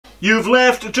You've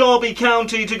left Derby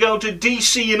County to go to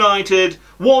DC United.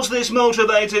 Was this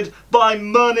motivated by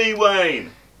money, Wayne?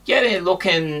 Yeah, look,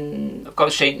 I've got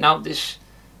to say now, this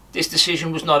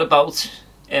decision was not about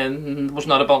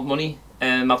money.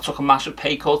 I've took a massive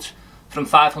pay cut from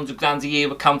 500 grand a year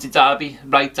with County Derby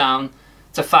right down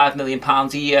to £5 million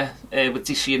a year with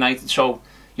DC United. So,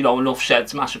 you know, enough said,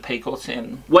 it's a massive pay cut.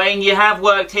 Wayne, you have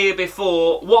worked here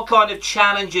before. What kind of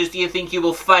challenges do you think you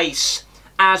will face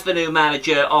as the new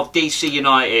manager of DC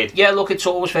United? Yeah, look, it's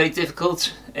always very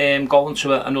difficult going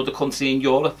to another country in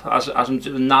Europe as I'm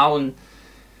doing now, and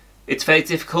it's very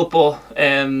difficult. But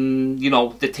you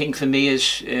know, the thing for me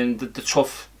is the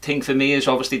tough thing for me is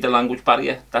obviously the language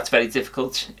barrier. That's very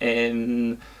difficult.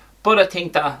 But I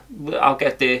think that I'll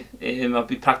get there. I'll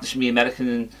be practicing my American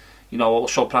and, you know,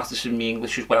 also practicing my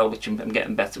English as well, which I'm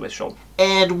getting better with. So.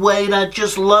 And Wayne, I'd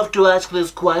just love to ask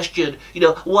this question. You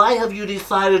know, why have you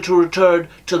decided to return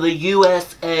to the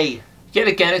USA? Yet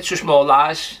again, it's just more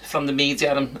lies from the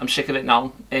media. I'm sick of it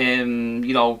now.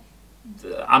 You know,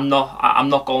 I'm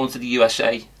not going to the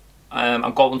USA.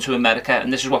 I'm going to America,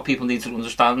 and this is what people need to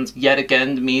understand. Yet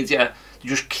again, the media, they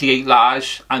just create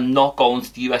lies. I'm not going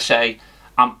to the USA.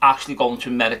 I'm actually going to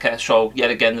America. So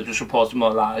yet again, they're just reporting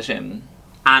more lies.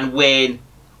 And Wayne,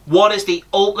 what is the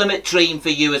ultimate dream for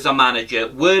you as a manager?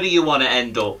 Where do you want to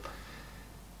end up?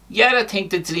 Yeah, I think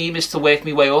the dream is to work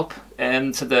my way up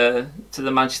to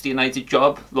the Manchester United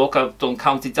job. Look, I've done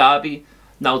County Derby,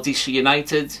 now DC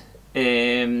United,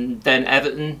 then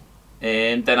Everton,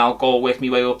 then I'll go work my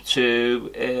way up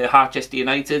to Harchester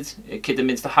United,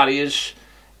 Kidderminster Harriers,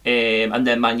 and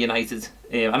then Man United.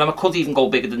 And I could even go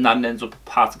bigger than that and end up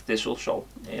part of this also.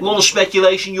 A lot of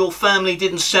speculation your family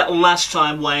didn't settle last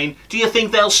time, Wayne. Do you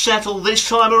think they'll settle this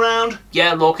time around?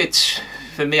 Yeah, look, it's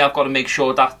for me, I've got to make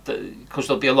sure that, because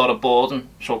there'll be a lot of boredom,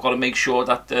 so I've got to make sure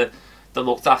that they're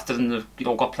looked after and they've, you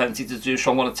know, got plenty to do.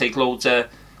 So I'm going to take loads of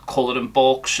colouring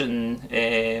books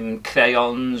and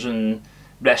crayons and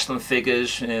wrestling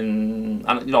figures, and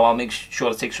you know, I'll make sure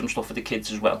I take some stuff for the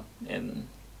kids as well.